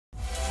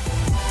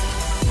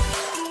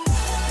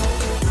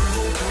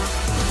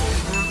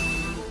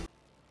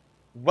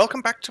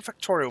Welcome back to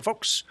Factorio,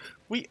 folks.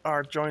 We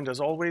are joined as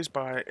always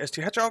by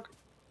STHedgehog.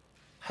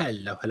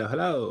 Hello, hello,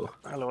 hello.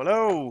 Hello,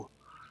 hello.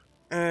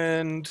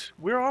 And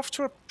we're off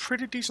to a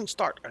pretty decent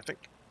start, I think.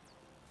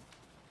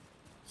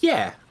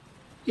 Yeah.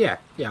 I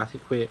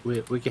think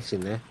we're getting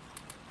there.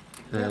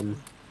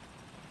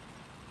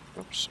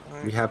 Oops.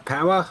 We have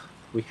power.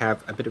 We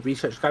have a bit of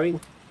research going.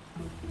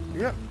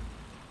 Yeah.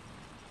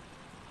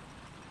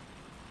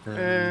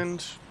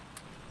 And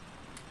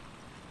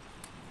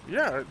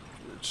yeah,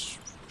 it's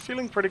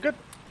feeling pretty good.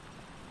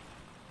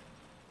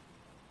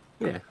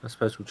 Yeah, I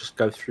suppose we'll just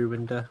go through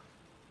and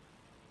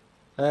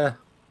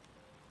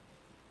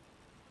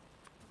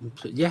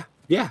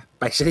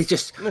basically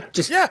just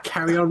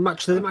carry on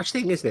much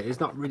thing, isn't it? There's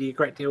not really a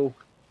great deal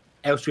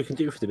else we can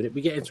do for the minute.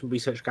 We get some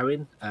research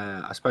going.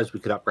 I suppose we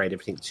could upgrade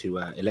everything to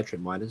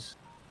electric miners.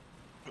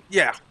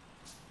 Yeah,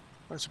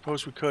 I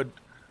suppose we could.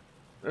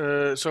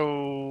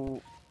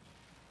 So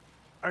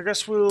I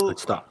guess we'll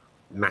start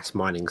mass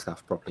mining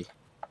stuff properly.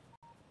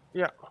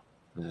 Yeah.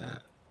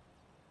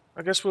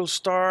 I guess we'll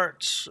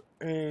start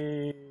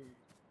a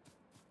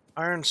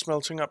iron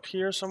smelting up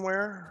here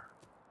somewhere.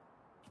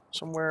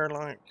 Somewhere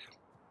like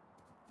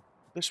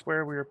this,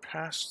 where we're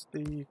past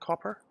the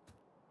copper.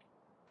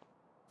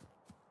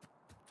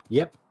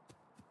 Yep.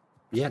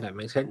 Yeah, that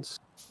makes sense.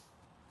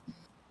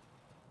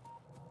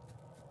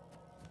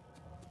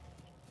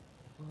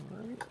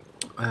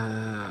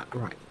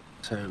 Right.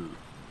 So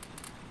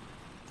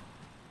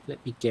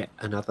let me get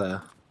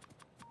another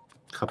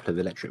couple of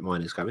electric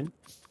miners going.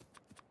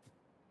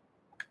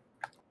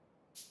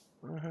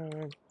 I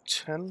have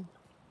 10.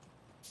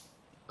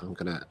 I'm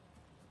gonna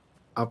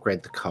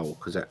upgrade the coal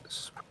because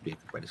that's probably a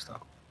good way to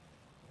start.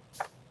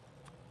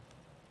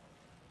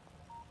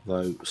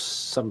 Though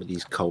some of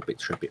these coal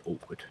bits are a bit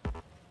awkward.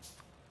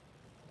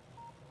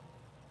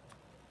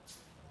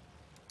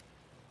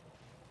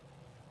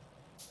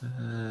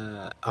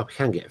 Oh, we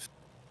can get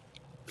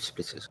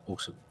splitters.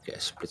 Awesome. Get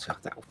a splitter.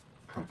 That'll.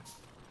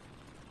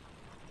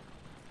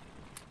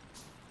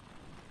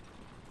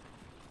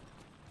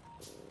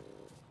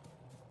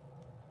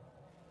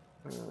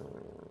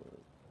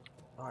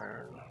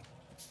 Iron.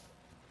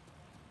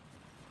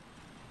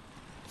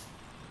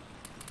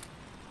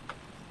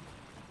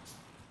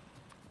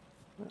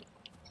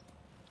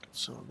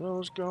 Some of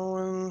those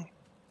going.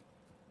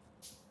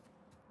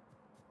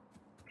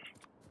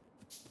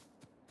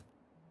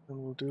 And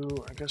we'll do,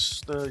 I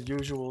guess, the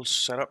usual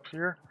setup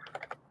here.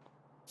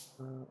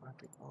 I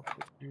think I'll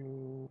put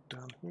you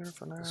down here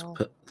for now. Let's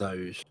put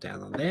those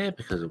down on there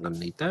because I'm going to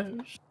need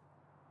those.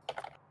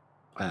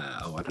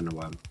 Oh, I don't know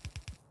why I'm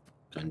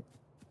going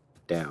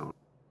down.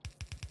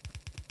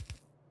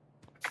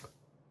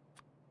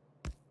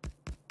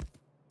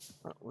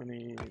 We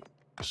need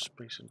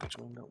space in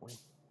between, don't we?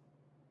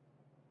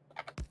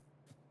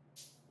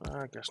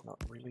 I guess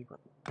not really, but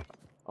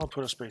I'll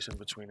put a space in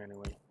between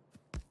anyway.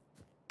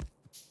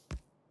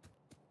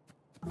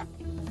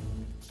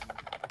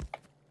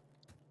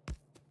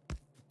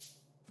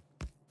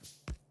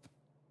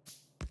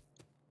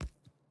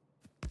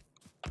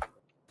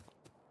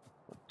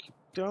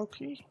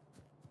 Okie-dokie.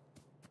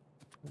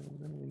 And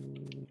then we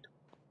need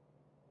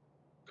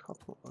a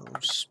couple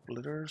of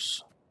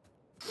splitters,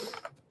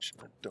 which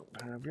I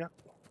don't have yet.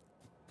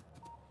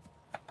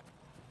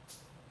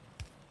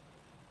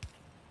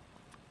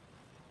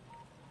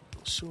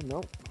 So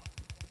no.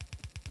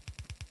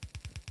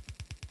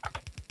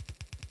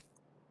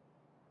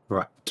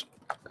 Right.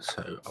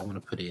 So I want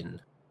to put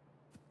in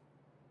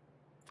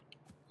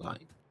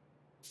like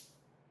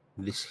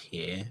this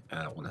here, and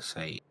I want to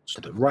say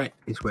to the right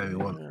is where we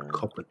want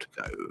copper to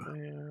go.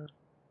 There.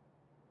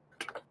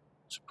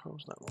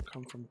 Suppose that will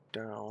come from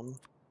down.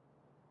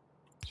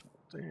 So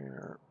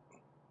there.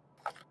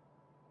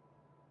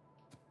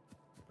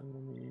 And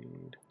we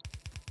need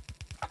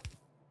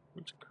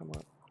it to come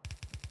up.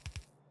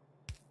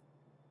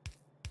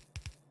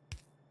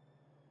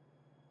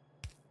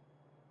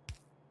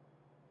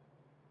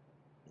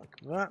 Like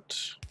that.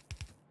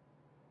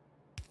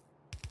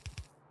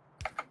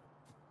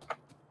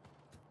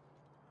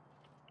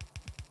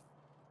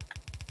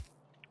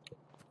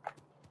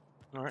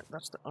 Alright,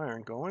 that's the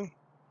iron going.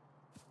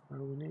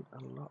 We need a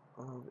lot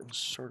of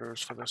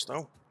inserters for this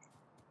though.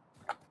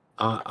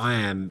 I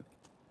am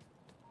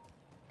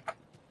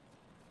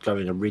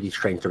going a really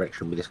strange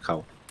direction with this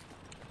coal.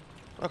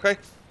 Okay.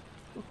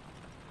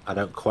 I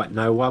don't quite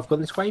know why I've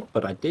gone this way,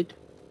 but I did.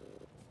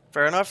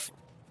 Fair enough.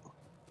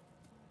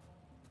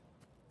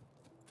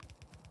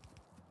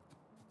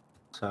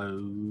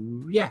 So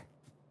yeah.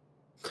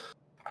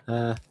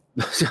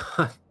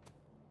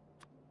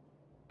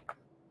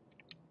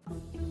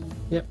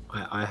 Yep,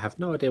 I have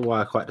no idea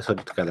why I quite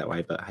decided to go that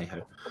way, but hey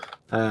ho.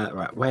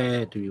 Right,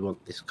 where do we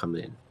want this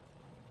coming in?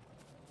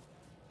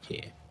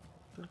 Here.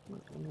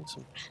 Definitely need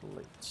some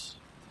plates.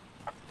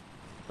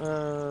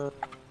 Oh,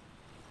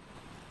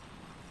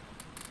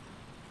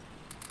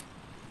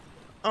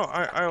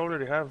 I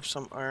already have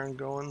some iron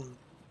going.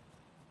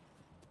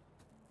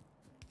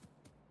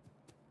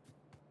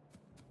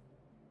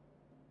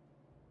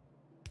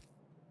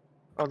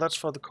 Oh, that's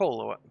for the coal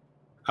or what?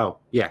 Oh,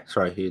 yeah.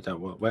 Sorry, you don't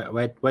want.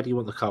 Where do you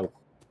want the coal?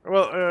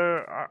 Well,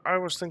 I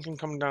was thinking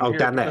coming down here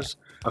down there.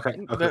 because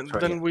Okay.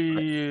 then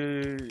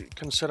we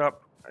can set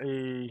up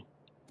a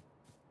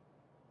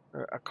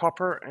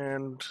copper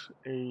and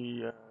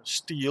a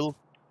steel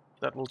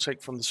that will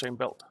take from the same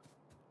belt.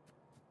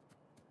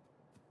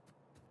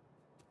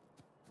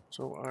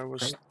 So I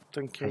was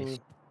thinking.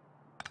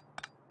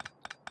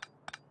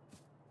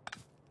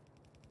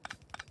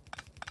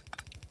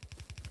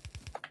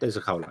 There's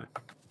a coal line.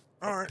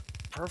 All right,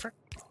 perfect.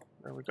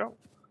 There we go.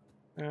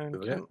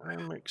 And can I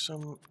make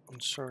some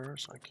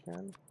inserters? I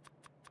can.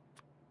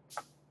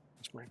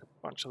 Let's make a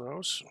bunch of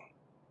those.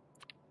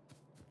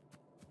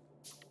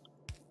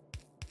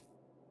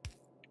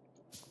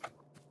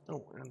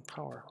 Oh, and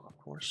power, of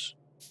course,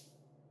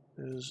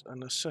 is a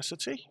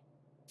necessity.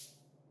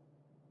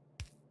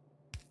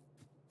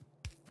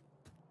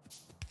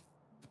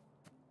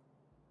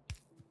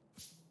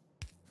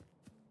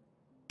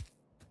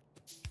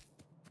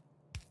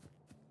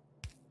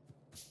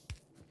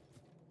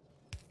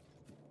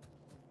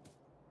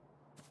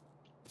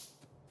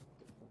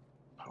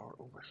 Power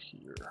over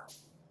here.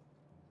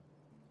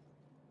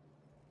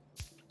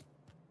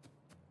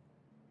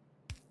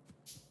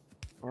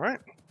 All right.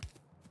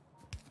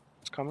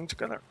 It's coming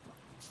together.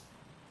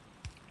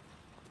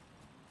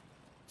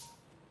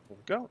 There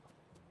we go.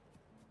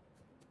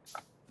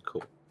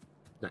 Cool.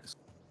 Let's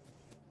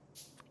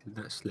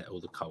let all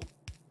the coal.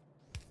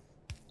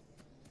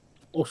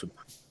 Awesome.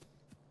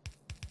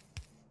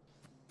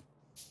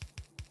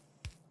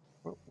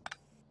 Oh,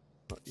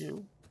 not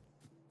you.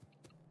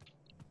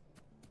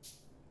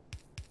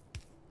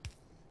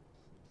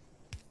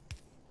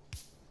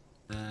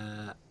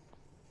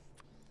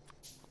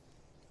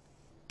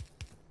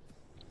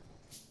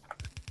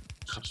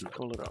 Just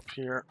pull it up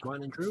here.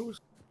 Mining drills,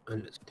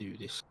 and let's do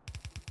this.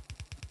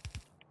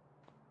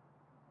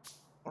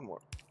 One more.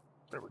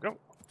 There we go.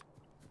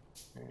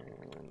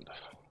 And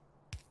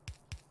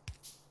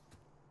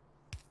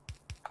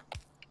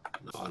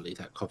I'll leave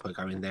that copper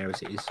going there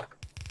as it is.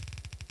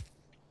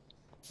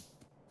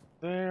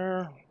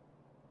 there.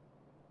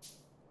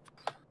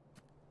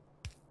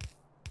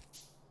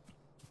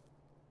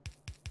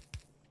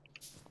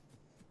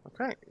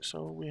 Okay,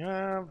 so we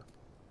have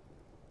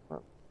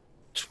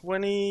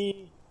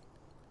 20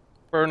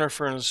 burner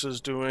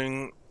furnaces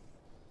doing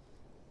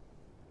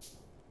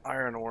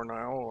iron ore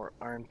now, or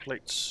iron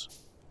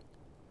plates.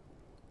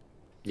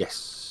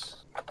 Yes.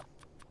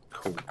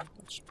 Cool.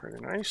 That's pretty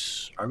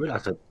nice. I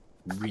realised I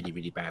really,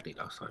 really badly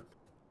last time.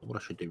 What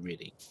I should do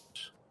really.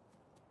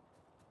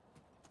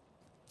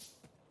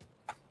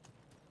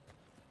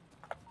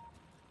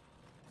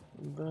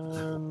 And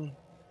then,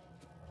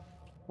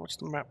 what's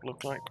the map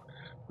look like?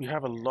 We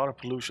have a lot of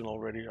pollution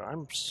already.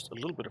 I'm a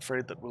little bit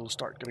afraid that we'll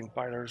start getting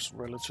biters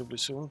relatively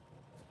soon.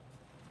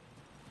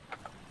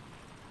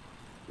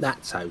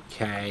 That's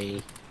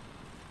okay.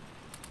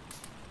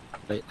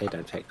 They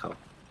don't take coal.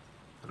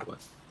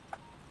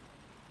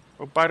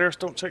 Oh, biters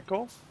don't take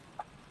coal?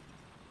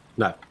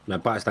 No,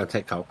 biters don't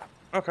take coal.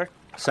 Okay.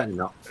 Certainly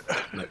not.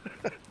 No.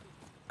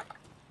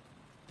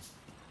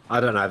 I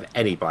don't know of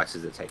any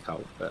biters that take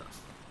coal, but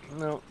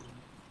No.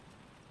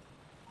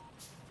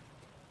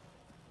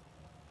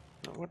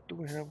 Now, what do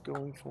we have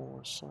going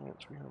for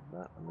science? We have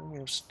that, and then we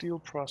have steel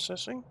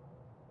processing.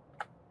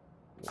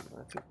 And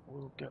I think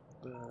we'll get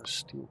the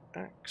steel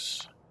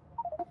axe.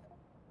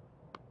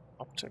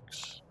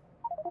 Optics.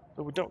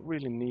 So we don't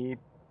really need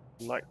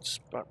lights,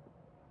 but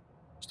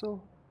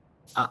still.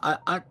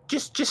 I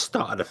just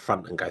start at the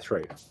front and go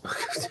through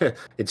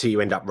until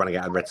you end up running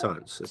out of red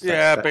science.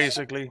 Yeah,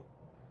 basically.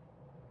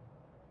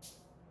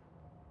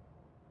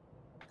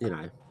 You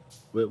know,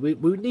 we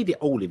need it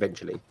all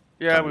eventually.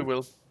 Yeah, we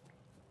will.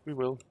 We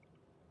will.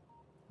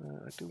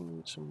 I do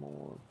need some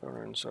more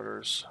burner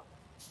inserters.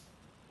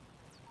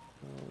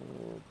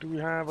 Do we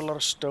have a lot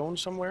of stone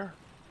somewhere?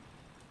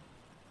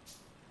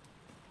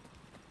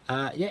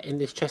 Yeah, in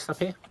this chest up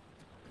here.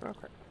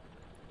 Okay.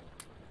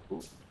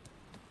 Ooh.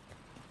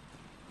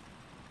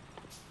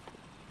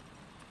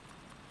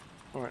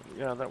 All right.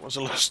 Yeah, that was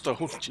a lot of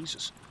stone.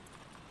 Jesus.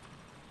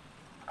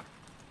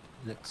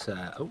 Let's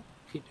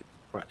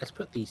right. Let's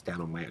put these down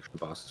on my action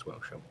bars as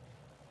well, shall we?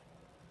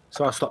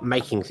 So I'll stop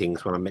making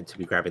things when I'm meant to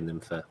be grabbing them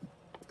for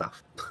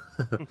stuff.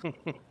 Let's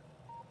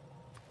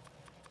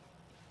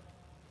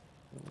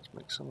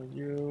make some of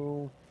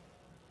you.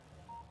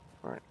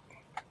 All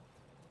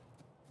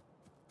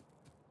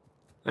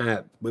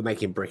right. We're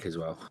making brick as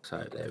well,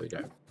 so there we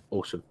go.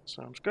 Awesome.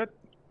 Sounds good.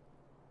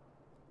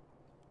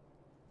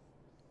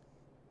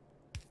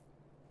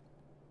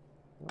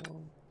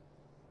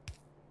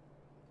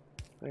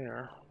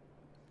 There.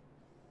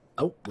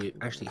 Oh, we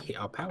actually hit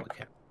our power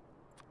cap.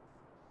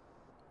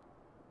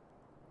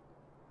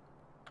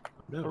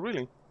 No. Oh,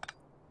 really?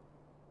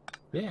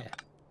 Yeah.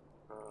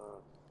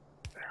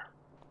 There.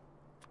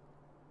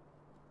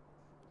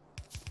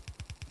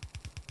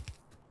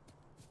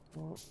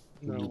 Oh,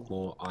 no. We need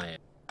more iron.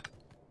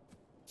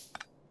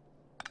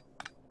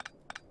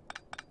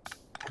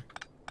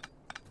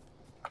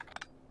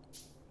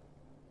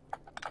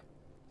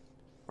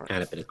 Right.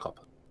 And a bit of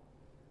copper.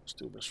 Let's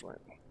do this right.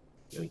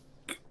 Yoink.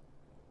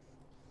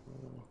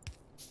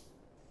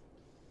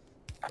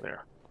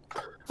 There.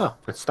 Oh,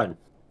 that's stone.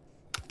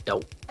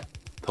 Oh,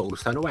 put all the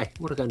stone away.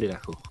 What are I going to do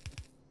that for?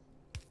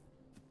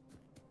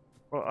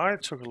 Well, I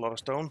took a lot of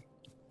stone.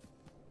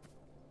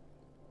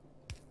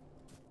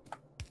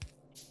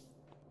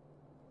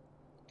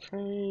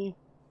 Okay.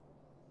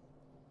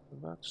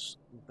 That's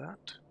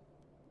that.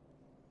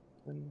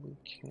 Then we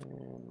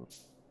can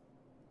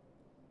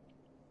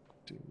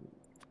do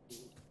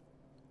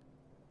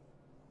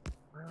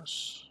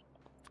this.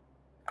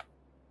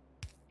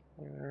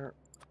 There.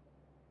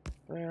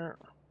 There.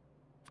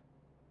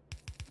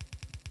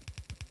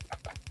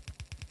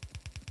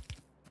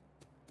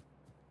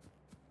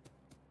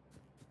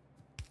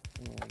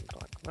 And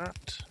like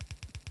that.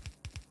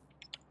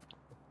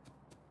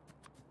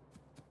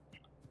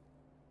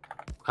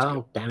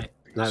 Oh, damn it.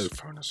 No. These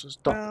furnaces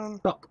Stop. down.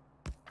 Stop.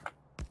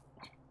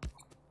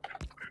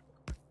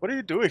 What are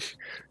you doing?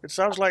 It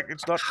sounds like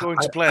it's not going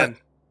to plan.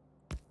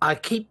 I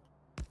keep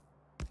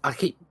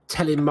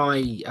telling my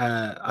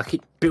I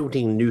keep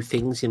building new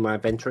things in my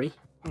inventory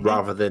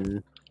rather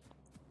than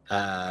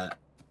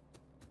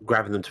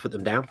grabbing them to put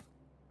them down.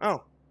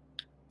 Oh.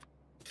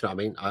 You know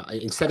what I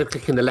mean? Instead of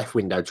clicking the left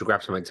window to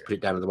grab something to put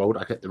it down in the world,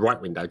 I click the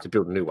right window to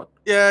build a new one.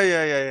 Yeah.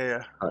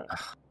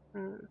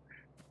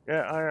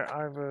 Yeah,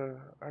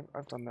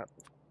 I've done that.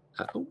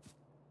 Oh.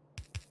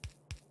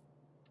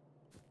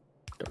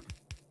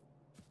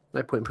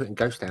 No point in putting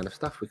ghosts down of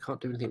stuff. We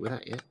can't do anything with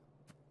that yet.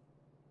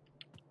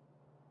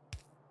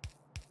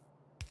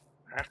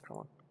 Ah, come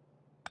on.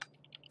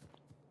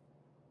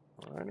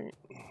 Alrighty.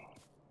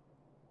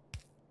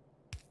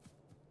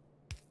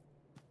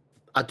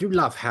 I do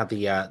love how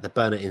the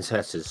burner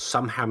inserters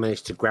somehow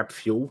manage to grab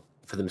fuel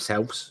for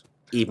themselves,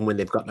 even when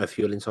they've got no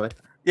fuel inside.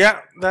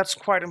 Yeah, that's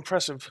quite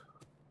impressive.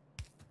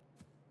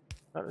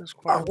 That is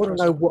quite impressive. I want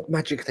to know what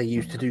magic they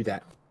use to do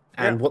that,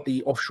 and what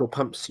the offshore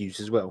pumps use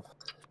as well.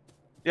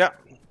 Yeah.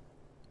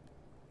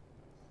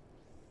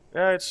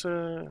 Yeah, it's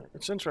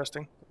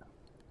interesting.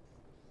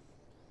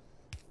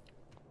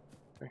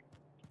 Okay.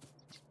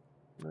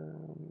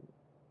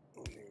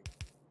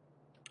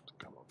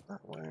 Come up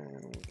that way.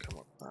 Come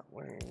up that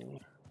way.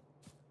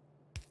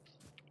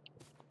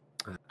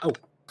 Oh, I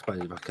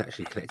suppose if I could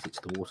actually connect it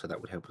to the water, that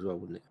would help as well,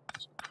 wouldn't it?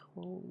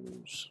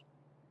 Suppose.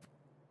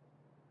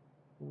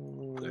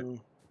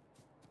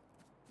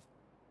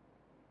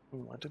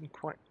 I didn't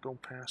quite go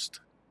past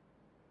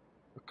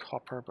the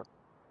copper, but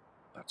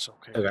that's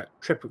okay. Okay,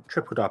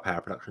 tripled our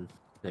power production.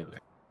 There we go.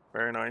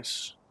 Very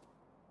nice.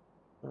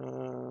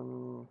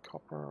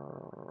 Copper.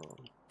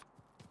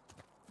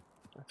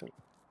 I think.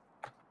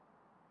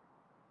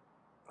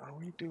 Are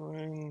we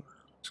doing?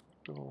 Let's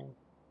go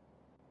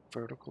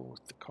vertical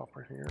with the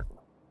copper here.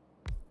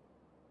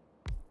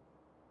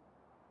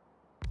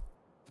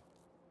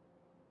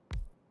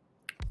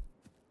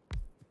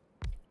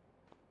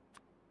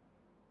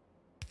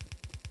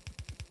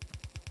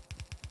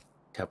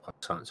 Help our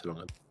science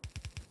along.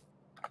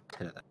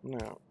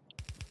 Now,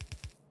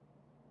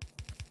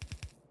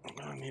 I'm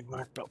gonna need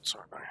my belts,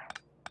 aren't I?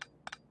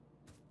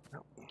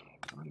 No,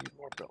 I need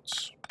more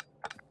belts.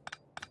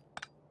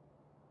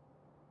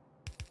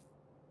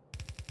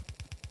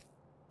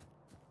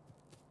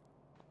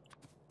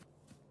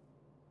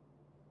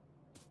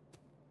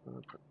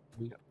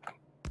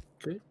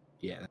 Good.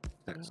 Yeah,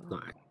 that's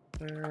not.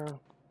 There.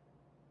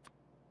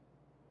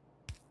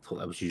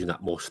 Thought I was using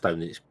up more stone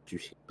than it's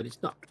producing, but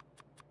it's not.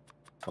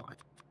 Fine.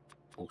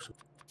 Awesome.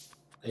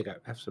 There you go.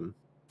 Have some.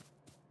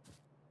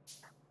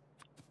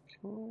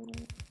 We're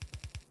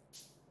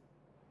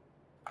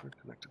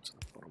connected to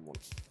the bottom one.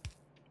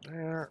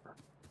 There.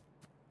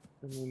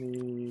 Then we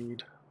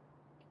need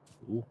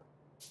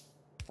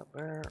that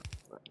there,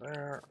 that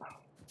there.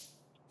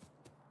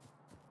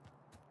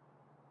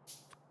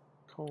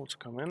 Coal to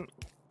come in.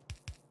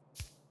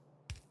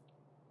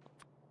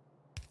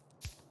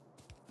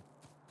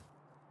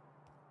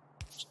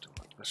 Let's do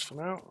like this for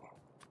now.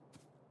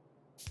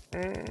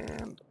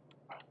 And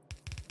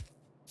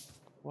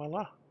voila.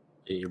 Are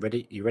you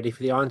ready? You ready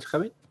for the iron to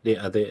come in?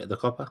 The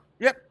copper?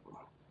 Yep.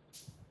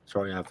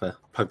 Sorry, I've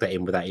plugged that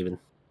in without even.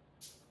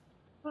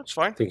 That's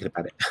fine. Thinking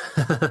about it.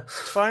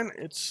 It's fine.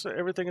 It's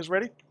everything is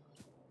ready.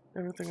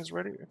 Everything is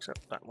ready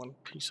except that one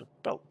piece of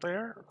belt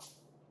there.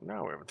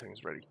 Now everything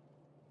is ready.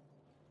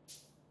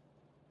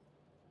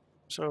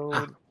 So,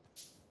 and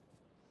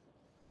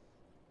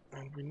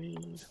we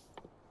need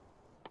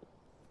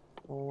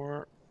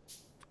more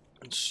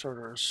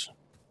inserters.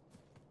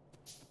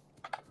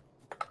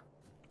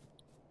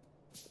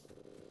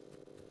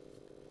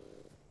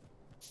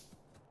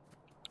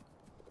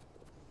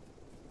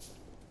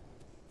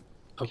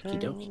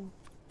 Okie dokie.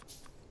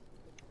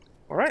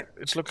 All right,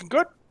 it's looking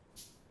good.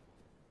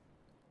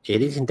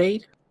 It is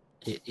indeed.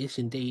 It is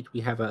indeed.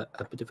 We have a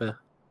bit of a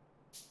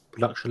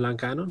production line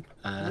going on.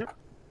 Yep.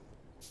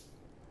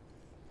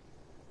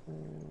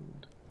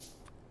 And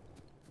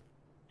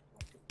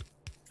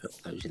put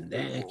those in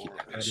there. Keep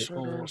that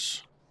going.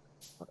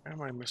 What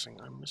am I missing?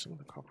 I'm missing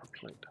the copper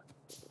plate.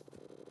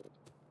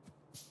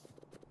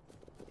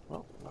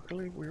 Well,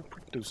 luckily we're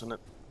producing it.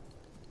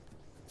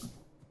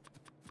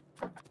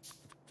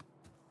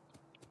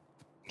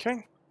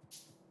 Okay.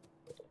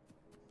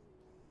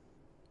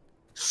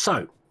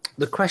 So,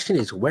 the question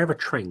is, where are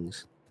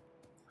trains?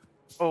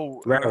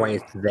 Oh, Railway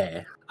is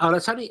there. Oh,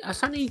 that's only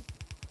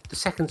the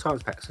second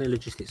science pack. It's only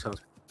logistics science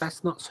pack.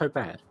 That's not so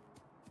bad.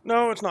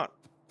 no, it's not.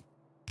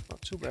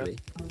 Not too bad. Actually.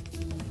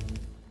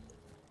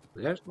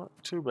 Yeah. It's not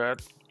too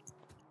bad.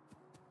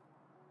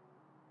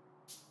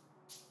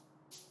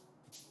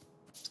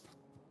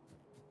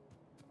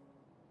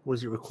 What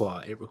does it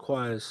require? It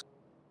requires...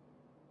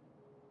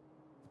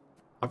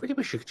 I really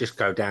wish you could just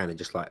go down and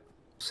just like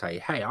say,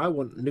 hey, I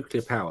want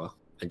nuclear power,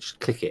 and just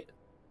click it,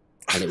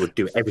 and it would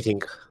do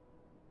everything.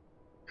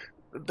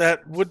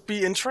 That would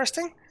be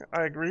interesting.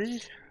 I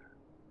agree.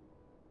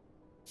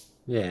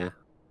 Yeah.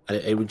 And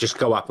it would just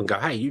go up and go,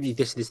 hey, you need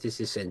this,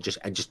 and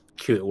just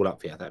queue it all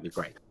up for you. That'd be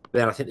great. But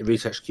then I think the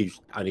research queue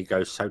only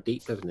goes so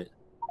deep, doesn't it?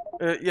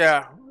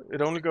 Yeah,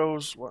 it only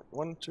goes, what,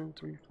 1, 2,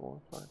 3, 4,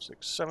 5,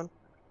 6, 7.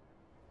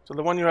 So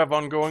the one you have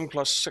ongoing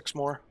plus 6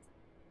 more.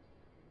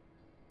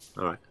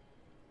 All right.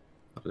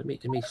 Let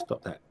me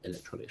stop that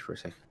electronics for a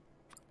second.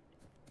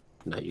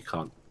 No, you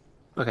can't.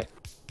 Okay.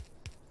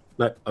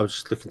 No, I was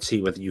just looking to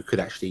see whether you could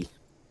actually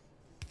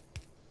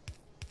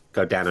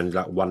go down and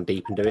like 1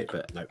 deep and do it,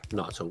 but no,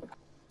 not at all.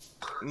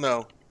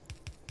 No.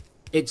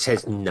 It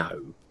says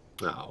no.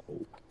 No.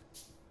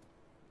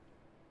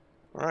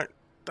 Alright,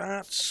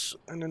 that's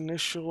an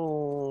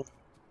initial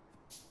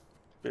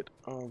bit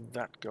of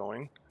that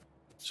going.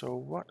 So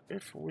what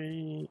if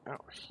we,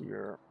 out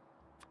here,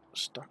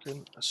 stuck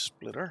in a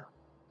splitter,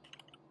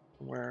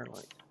 where,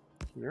 like,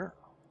 here.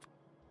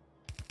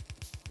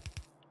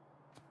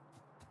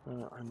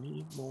 I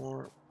need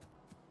more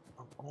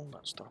of all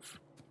that stuff.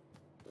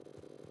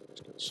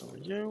 Let's get some of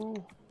you.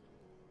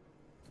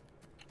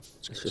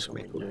 Let's just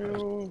make all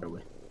those, shall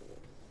we?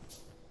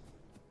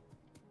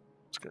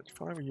 Let's get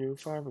 5 of you,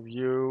 5 of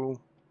you,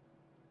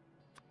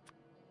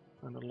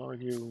 and a lot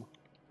of you.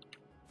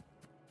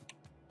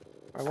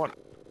 I want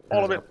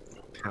all of it.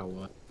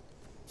 Power.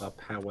 Our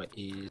power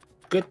is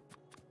good.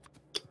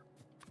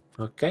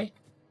 Okay.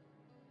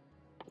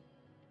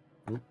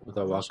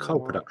 Although our coal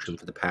production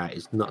for the power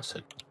is not so.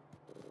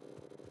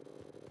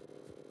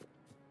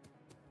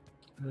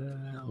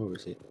 Or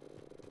is it?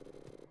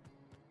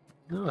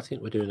 No, I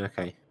think we're doing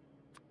okay.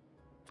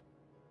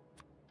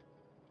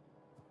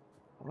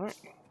 All right.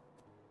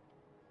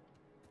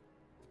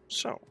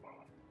 So,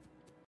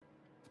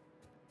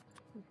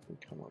 if we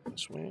come up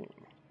this way,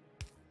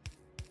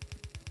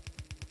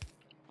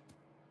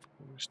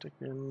 we stick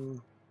in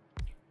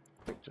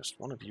just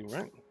one of you,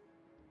 right?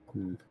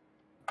 Hmm.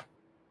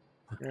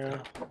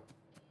 Yeah.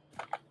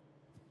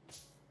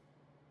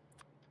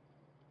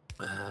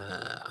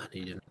 I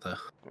need another.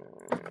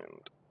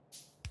 And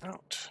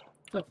out.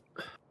 Oh.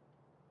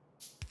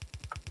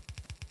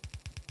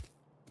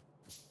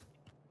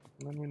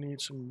 And then we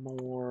need some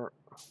more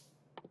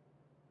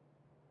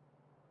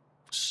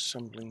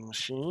assembling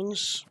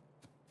machines.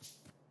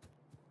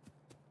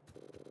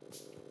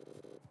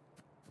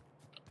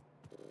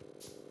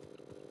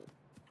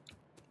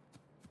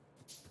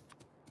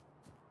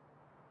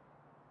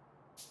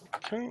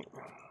 Okay.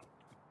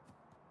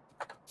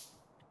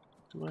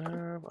 Do I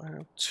have? I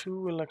have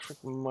 2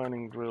 electric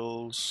mining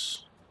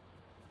drills.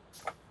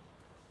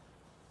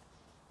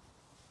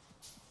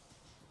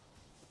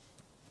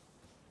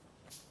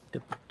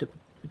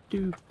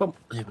 Bump.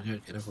 There we go.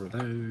 Get over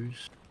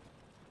those.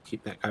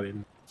 Keep that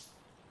going.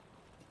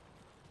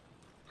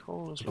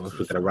 Coal is As long as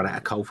we're going to run out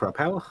of coal for our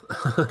power.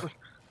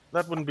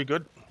 That wouldn't be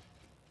good.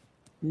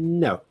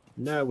 No,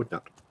 it would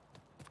not.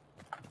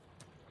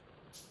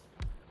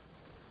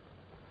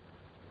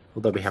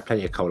 Although we have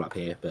plenty of coal up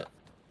here, but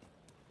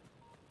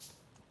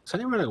it's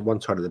only running on one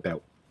side of the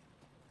belt.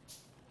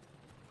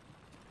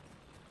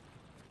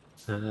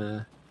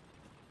 I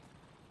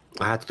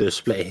had to do a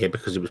splitter here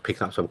because it was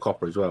picking up some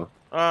copper as well.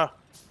 Ah.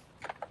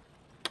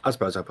 I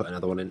suppose I'll put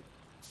another one in.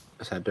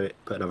 That's how I do it.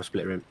 Put another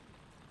splitter in.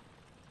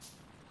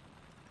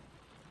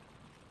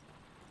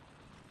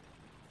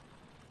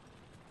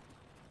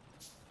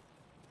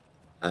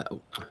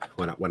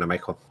 When I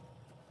make one.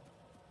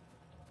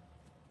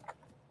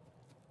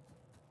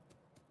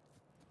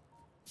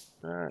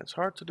 It's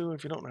hard to do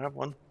if you don't have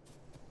one.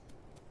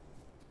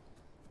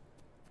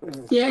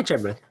 Yeah,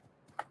 generally.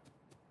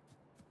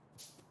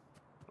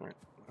 Right.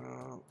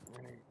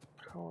 We need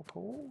power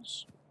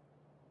poles.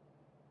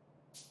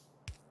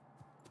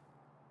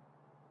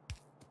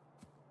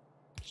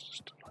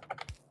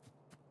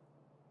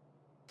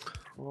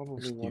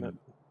 Probably want it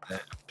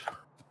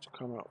to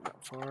come out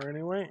that far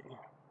anyway.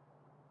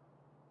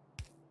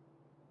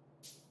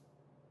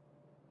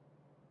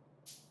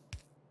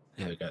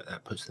 There we go.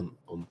 That puts them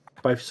on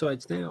both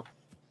sides now.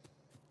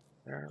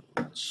 There,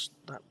 that's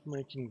that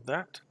making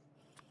that.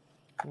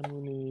 And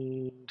we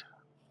need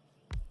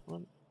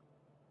 1,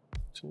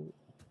 2,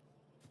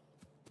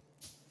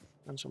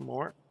 and some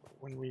more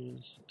when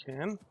we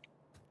can.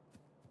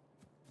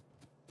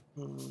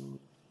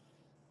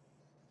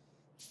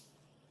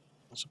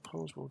 Let's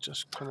suppose we'll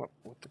just come up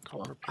with the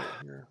copper plate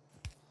here.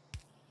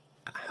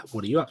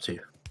 What are you up to?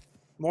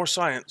 More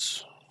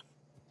science.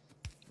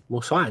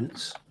 More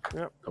science?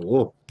 Yep.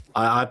 Oh,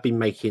 I've been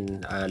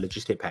making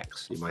logistic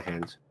packs in my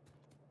hand.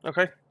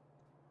 Okay.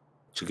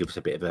 To give us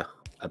a bit of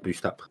a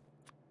boost up.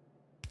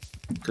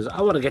 Because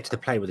I want to get to the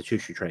plane with the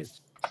choo-choo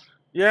trains.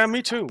 Yeah,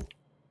 me too.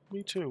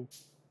 Me too.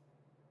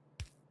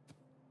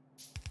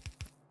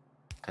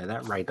 Okay,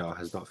 that radar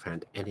has not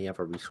found any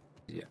other resources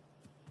yet.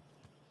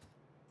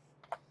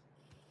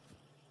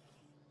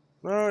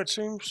 No, it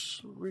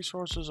seems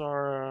resources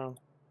are a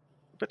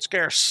bit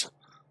scarce.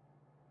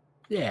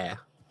 Yeah,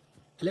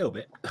 a little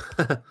bit.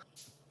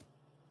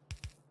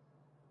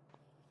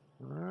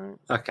 Alright.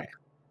 Okay.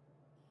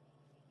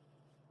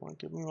 Come on,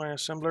 give me my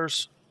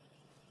assemblers.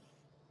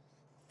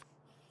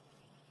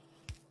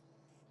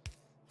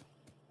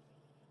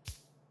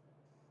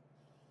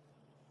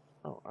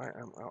 Oh, I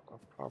am out of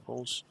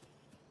purples.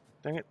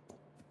 Dang it.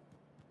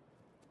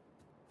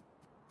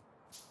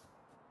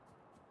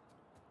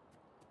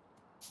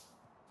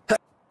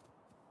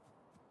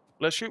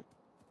 Bless you.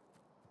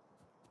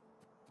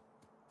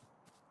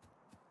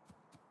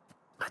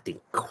 I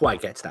didn't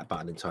quite get to that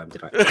button in time,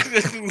 did I?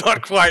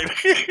 Not quite.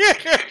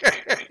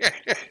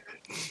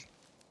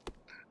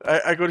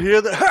 I could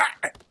hear the.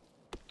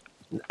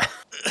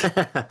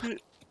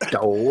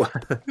 No.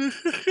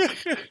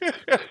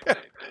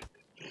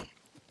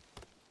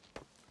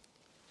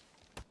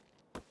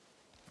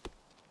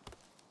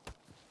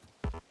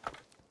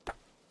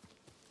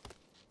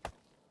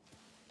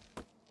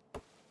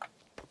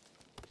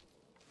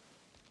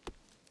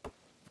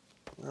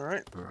 All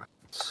right. Right.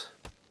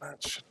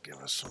 That should give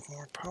us some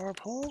more power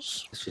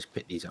poles. Let's just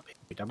pick these up here.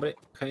 We done with it?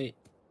 Okay.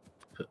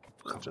 Put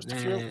a couple Just a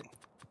there. few.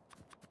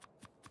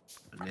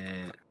 And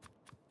there.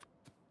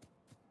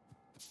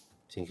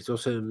 I think it's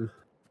awesome.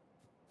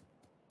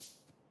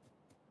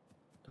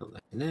 Not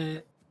that in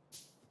there.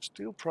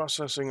 Steel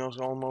processing is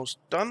almost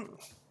done.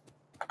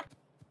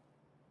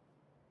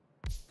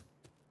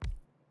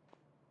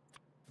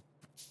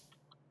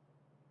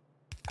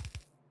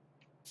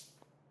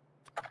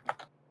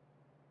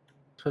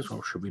 I suppose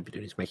what should we be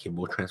doing is making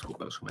more transport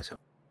boats for myself.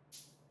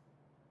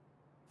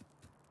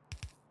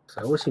 So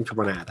I always seem to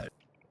run out of those.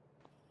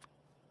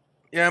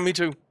 Yeah, me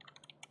too.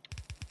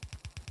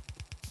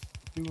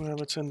 Do have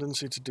a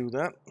tendency to do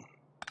that.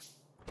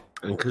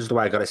 And because of the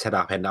way I got it set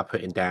up, I end up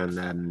putting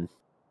down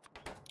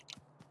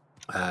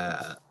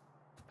a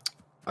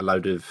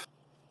load of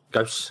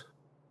ghosts.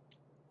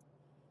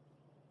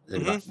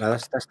 Then like, no,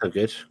 that's no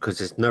good because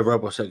there's no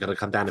robots that are going to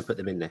come down and put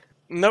them in there.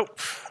 Nope.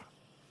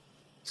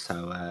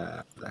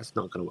 So that's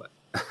not going to work.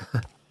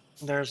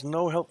 There's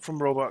no help from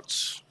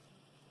robots.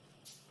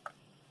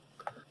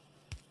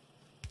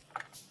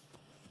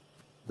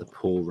 The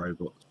poor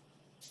robots.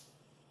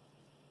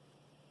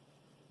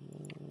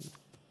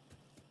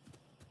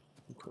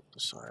 Put the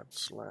side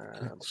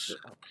slabs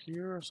up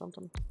here or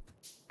something.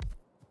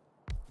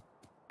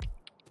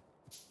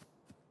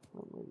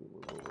 Maybe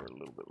move over a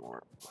little bit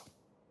more.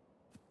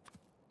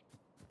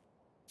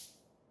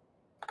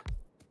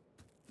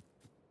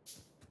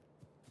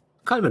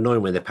 Kind of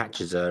annoying when the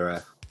patches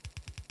are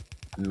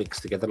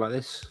mixed together like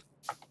this.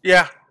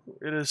 Yeah,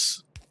 it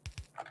is.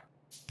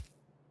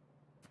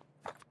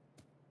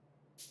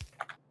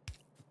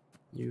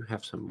 You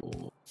have some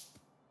more.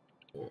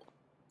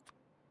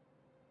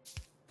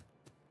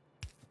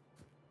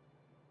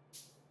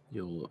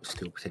 You're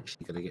still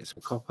potentially going to get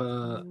some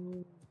copper.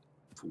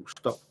 Full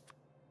stop.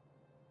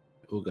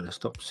 We're going to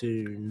stop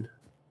soon.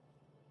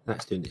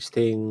 That's doing its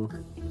thing.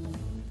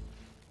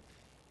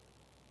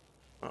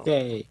 Oh.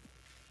 Yay.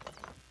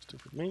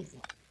 Stupid me.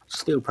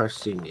 Steel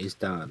processing is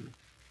done.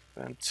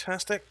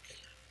 Fantastic.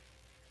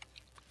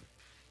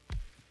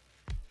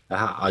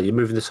 Aha, are you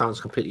moving the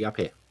science completely up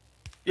here?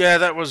 Yeah,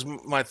 that was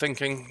my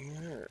thinking.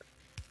 Yeah.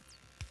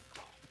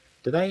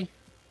 Do they?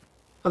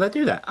 Oh, they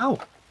do that. Oh,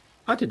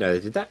 I didn't know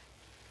they did that.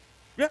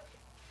 Yeah.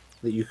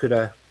 That you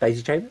could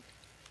daisy chain it?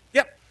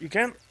 Yep, you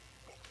can.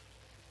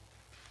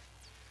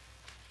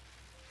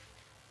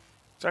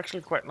 It's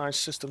actually quite a nice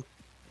system.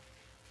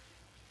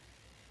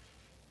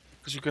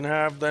 Because you can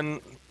have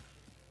then,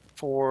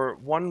 for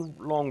one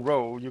long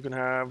row, you can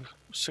have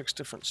 6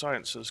 different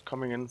sciences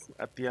coming in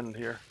at the end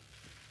here.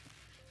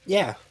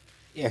 Yeah.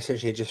 Yeah,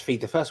 essentially just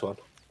feed the first one.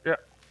 Yeah.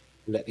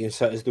 And let the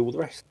inserters do all the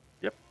rest.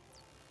 Yep.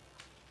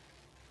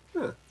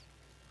 Huh.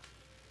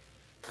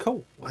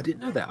 Cool. I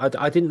didn't know that.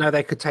 I didn't know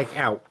they could take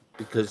out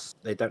because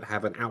they don't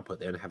have an output,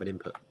 they only have an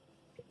input.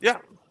 Yeah,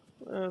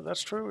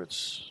 that's true. It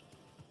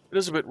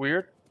is a bit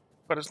weird,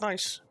 but it's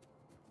nice.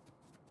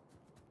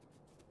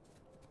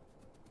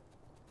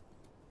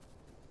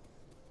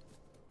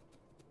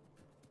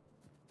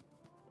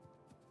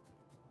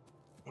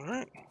 All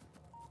right.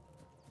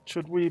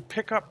 Should we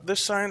pick up this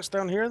science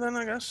down here then,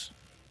 I guess?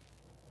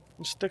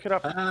 And stick it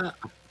up? I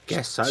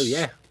guess so,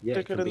 yeah. Yeah.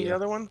 Stick it in the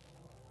other one?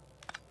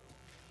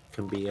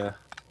 Can be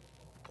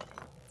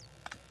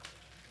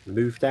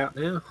moved out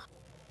now.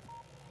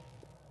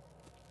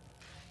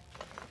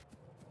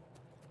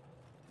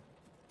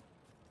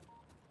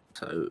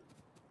 So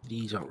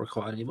These aren't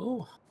required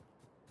anymore.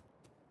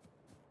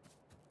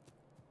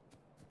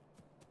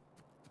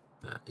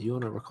 You're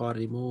not required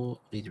anymore.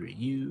 Neither are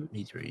you.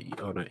 Neither are you.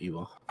 Oh no, you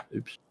are.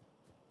 Oops.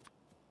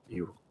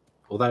 You.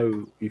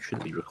 Although you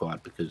shouldn't be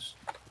required because.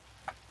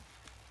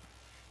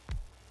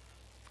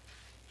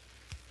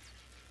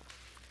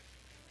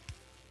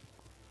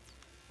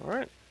 All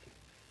right.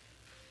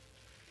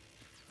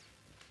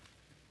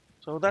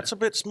 So that's a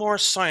bit more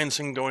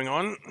sciencing going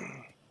on.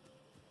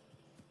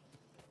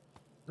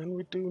 Then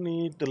we do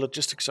need the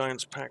logistic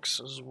science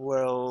packs as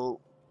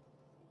well,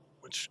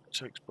 which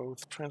takes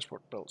both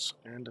transport belts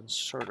and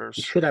inserters.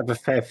 You should have a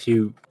fair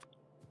few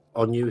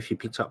on you if you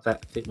picked up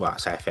that thing. Well, I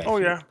say a fair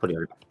few. Yeah.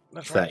 Probably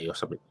That's 30 right. or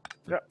something.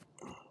 Yeah.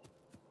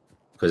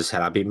 Because I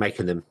said I've been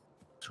making them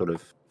sort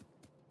of.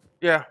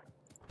 Yeah.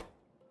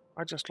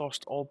 I just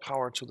lost all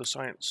power to the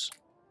science.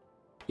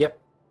 Yep.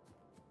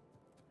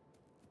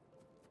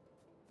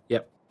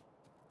 Yep.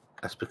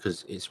 That's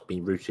because it's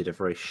been routed a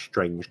very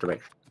strange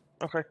direction.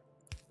 Okay.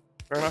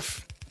 Fair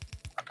enough.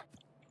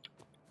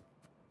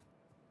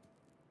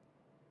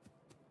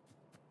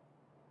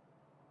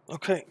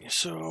 Okay,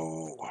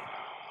 so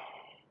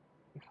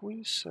if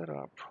we set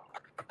up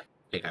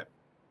There you go.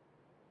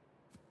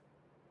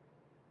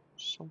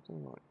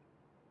 something like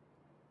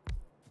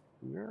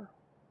here,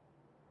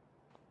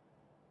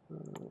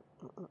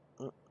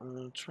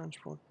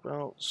 transport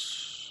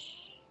belts.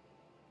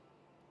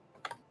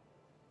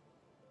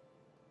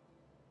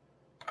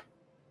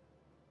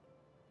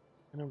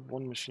 I have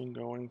one machine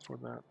going for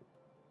that.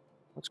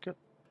 Let's get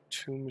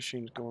 2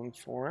 machines going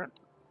for it.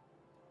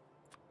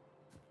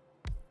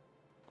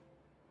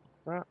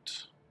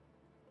 That,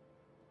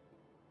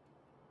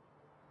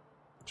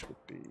 which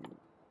would be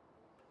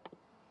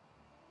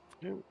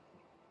 2.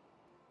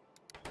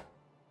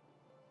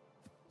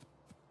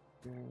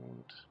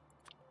 And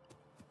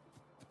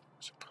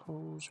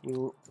suppose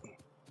we'll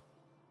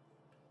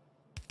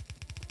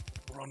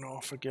run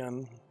off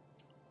again.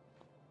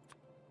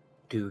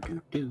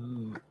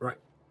 Right.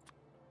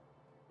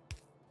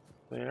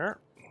 There.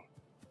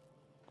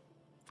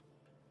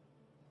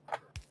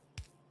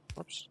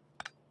 Oops.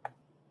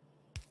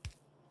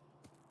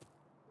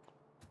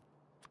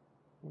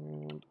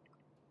 And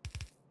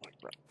like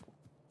that.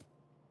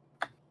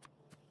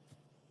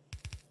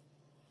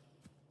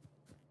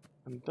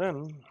 And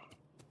then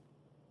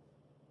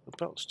the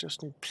belts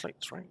just need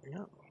plates, right?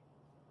 Yeah.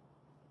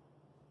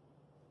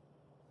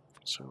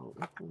 So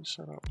if we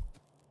set up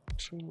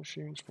 2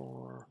 machines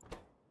for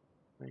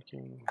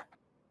making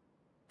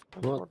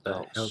What the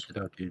belts, hell did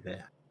I do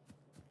there?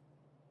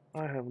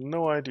 I have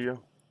no idea.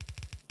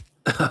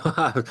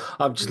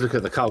 I'm just looking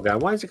at the car going,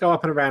 why does it go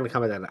up and around and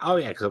come down? Oh,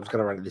 yeah, because I was going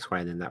to run it this way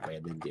and then that way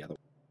and then the other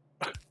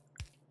way.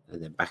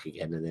 And then back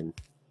again, and then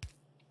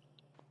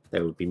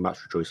there would be much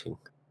rejoicing.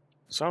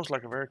 Sounds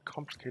like a very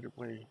complicated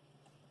way.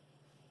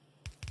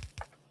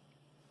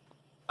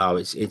 Oh,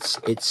 it's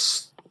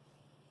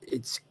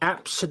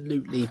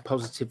absolutely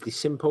positively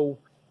simple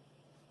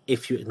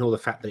if you ignore the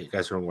fact that it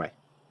goes the wrong way.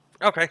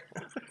 Okay,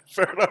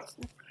 fair enough.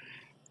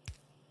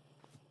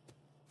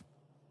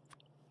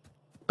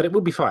 But it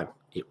will be fine.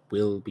 It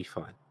will be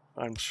fine.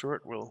 I'm sure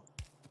it will.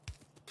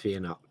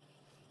 Fear not.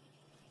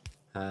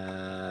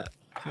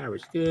 Power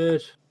is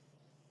good.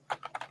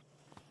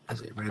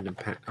 Is it random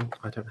pack? Oh,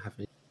 I don't have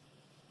any.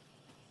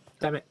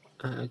 Damn it.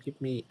 Give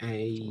me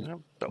a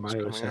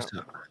Mario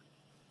setup.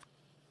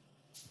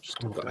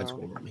 Someone got loads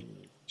more on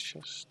me.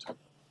 Just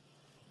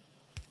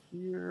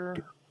here.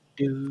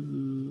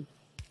 Do.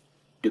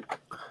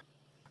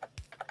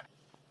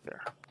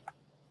 There.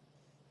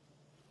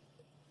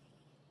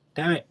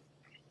 Damn it.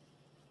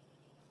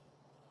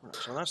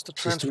 So that's the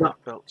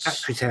transport belts.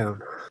 Factory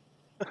Town.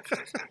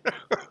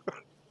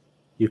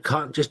 You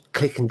can't just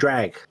click and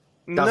drag.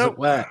 Doesn't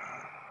work.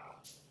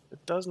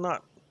 It does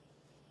not.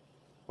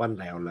 One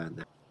day I'll learn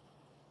that.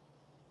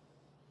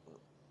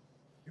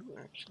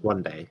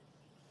 One day.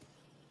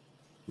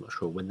 I'm not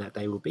sure when that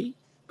day will be,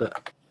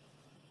 but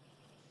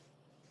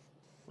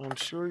I'm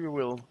sure you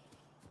will.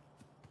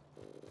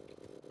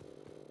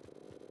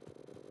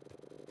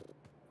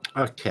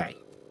 Okay.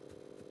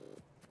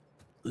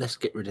 Let's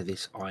get rid of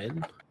this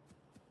iron.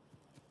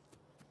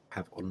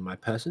 Have on my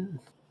person.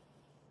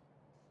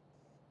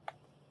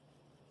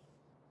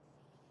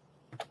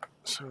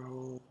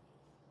 So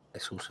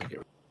let's also get rid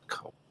of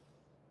coal.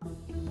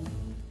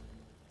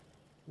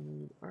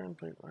 Iron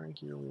plate, iron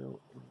gear wheel,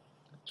 and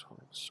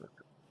electronic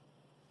circuit.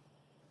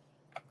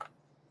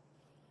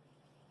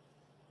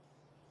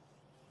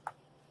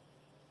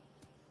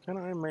 Can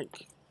I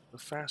make the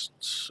fast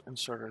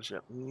inserters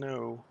yet?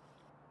 No.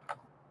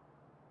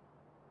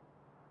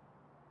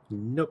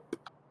 Nope.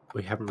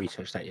 We haven't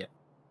researched that yet.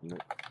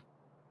 Nope.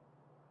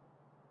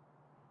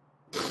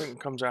 I think it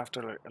comes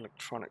after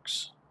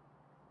electronics.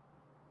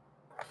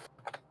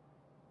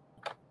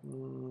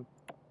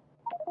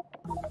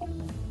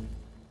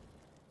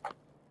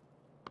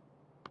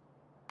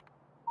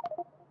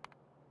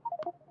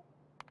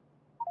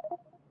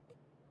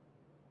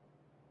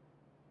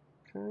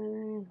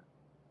 Okay.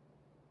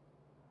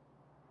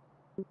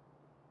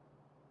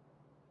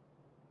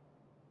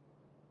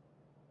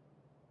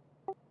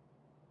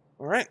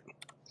 All right.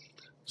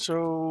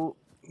 So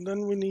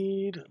then we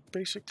need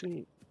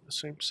basically the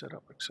same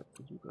setup except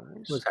for you guys.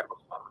 What does that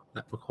require?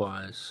 That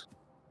requires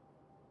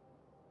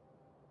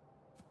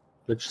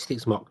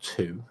Logistics Mark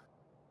II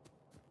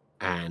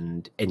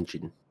and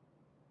engine.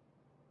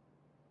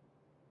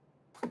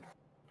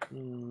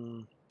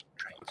 Trains.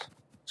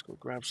 Let's go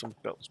grab some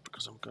belts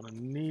because I'm gonna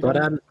need But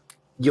them.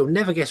 you'll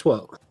never guess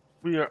what.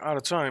 We are out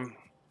of time.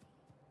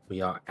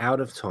 We are out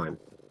of time.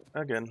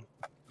 Again.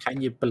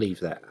 Can you believe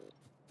that?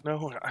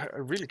 No, I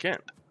really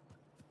can't.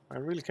 I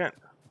really can't.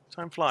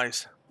 Time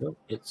flies. Well,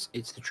 it's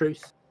the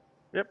truth.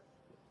 Yep.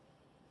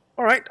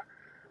 All right.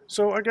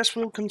 So I guess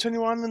we'll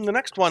continue on in the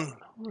next one,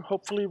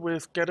 hopefully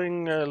with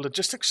getting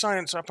logistics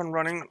science up and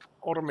running,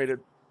 automated.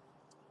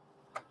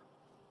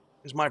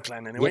 Is my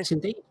plan anyway. Yes,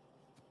 indeed.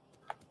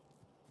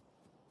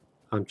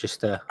 I'm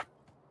just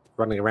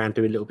running around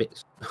doing little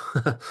bits.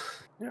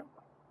 Yeah.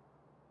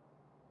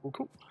 Well,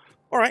 cool.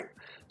 All right.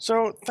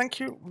 So thank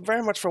you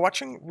very much for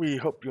watching. We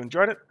hope you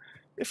enjoyed it.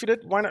 If you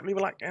did, why not leave a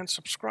like and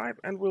subscribe,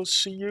 and we'll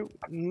see you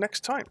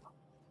next time.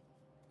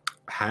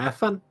 Have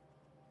fun.